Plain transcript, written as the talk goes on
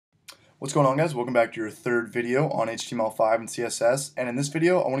What's going on, guys? Welcome back to your third video on HTML5 and CSS, and in this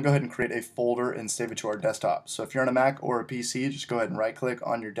video I want to go ahead and create a folder and save it to our desktop. So if you're on a Mac or a PC, just go ahead and right click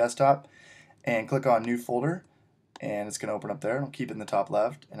on your desktop and click on new folder, and it's going to open up there. I'll keep it in the top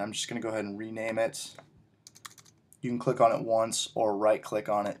left, and I'm just going to go ahead and rename it. You can click on it once or right click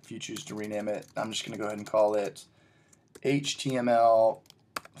on it if you choose to rename it. I'm just going to go ahead and call it HTML5,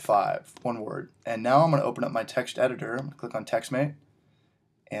 one word. And now I'm going to open up my text editor. I'm going to click on TextMate.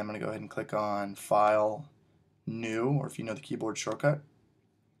 And I'm going to go ahead and click on File, New, or if you know the keyboard shortcut.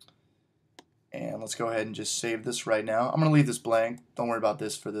 And let's go ahead and just save this right now. I'm going to leave this blank. Don't worry about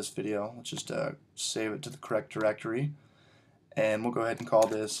this for this video. Let's just save it to the correct directory. And we'll go ahead and call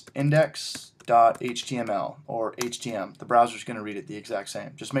this index.html or HTML. The browser's going to read it the exact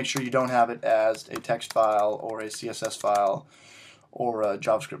same. Just make sure you don't have it as a text file or a CSS file or a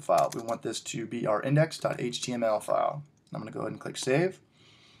JavaScript file. We want this to be our index.html file. I'm going to go ahead and click Save.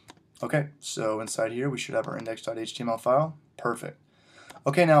 Okay, so inside here we should have our index.html file. Perfect.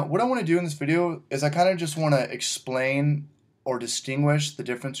 Okay, now what I want to do in this video is I kind of just want to explain or distinguish the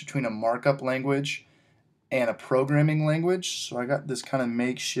difference between a markup language and a programming language. So I got this kind of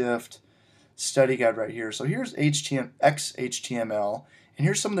makeshift study guide right here. So here's XHTML, and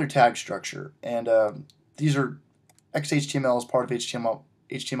here's some of their tag structure. And these are XHTML is part of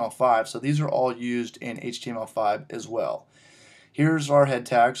HTML5, so these are all used in HTML5 as well. Here's our head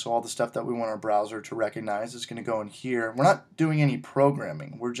tag, so all the stuff that we want our browser to recognize is going to go in here. We're not doing any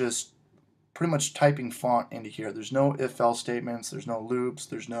programming. We're just pretty much typing font into here. There's no if-else statements. There's no loops.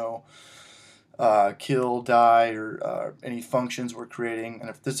 There's no kill, die, or any functions we're creating. And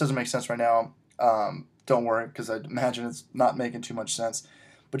if this doesn't make sense right now, don't worry, because I imagine it's not making too much sense.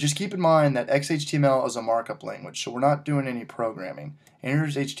 But just keep in mind that XHTML is a markup language, so we're not doing any programming. And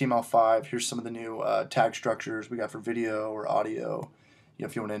here's HTML5. Here's some of the new tag structures we got for video or audio.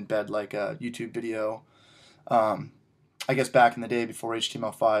 If you want to embed like a YouTube video. I guess back in the day before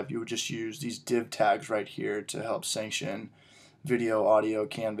HTML5, you would just use these div tags right here to help sanction video, audio,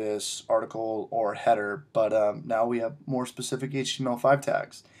 canvas, article, or header. But now we have more specific HTML5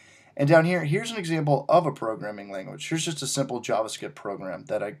 tags. And down here, here's an example of a programming language. Here's just a simple JavaScript program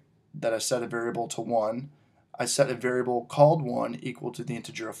that I set a variable to 1. I set a variable called 1 equal to the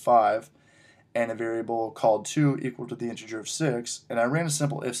integer of 5, and a variable called 2 equal to the integer of 6, and I ran a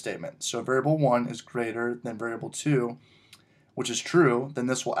simple if statement. So variable 1 is greater than variable 2, which is true, then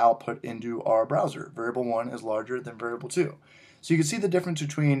this will output into our browser. Variable 1 is larger than variable 2. So you can see the difference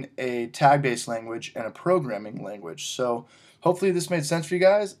between a tag-based language and a programming language. So hopefully this made sense for you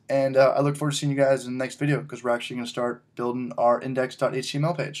guys, and I look forward to seeing you guys in the next video because we're actually going to start building our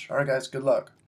index.html page. Alright guys, good luck.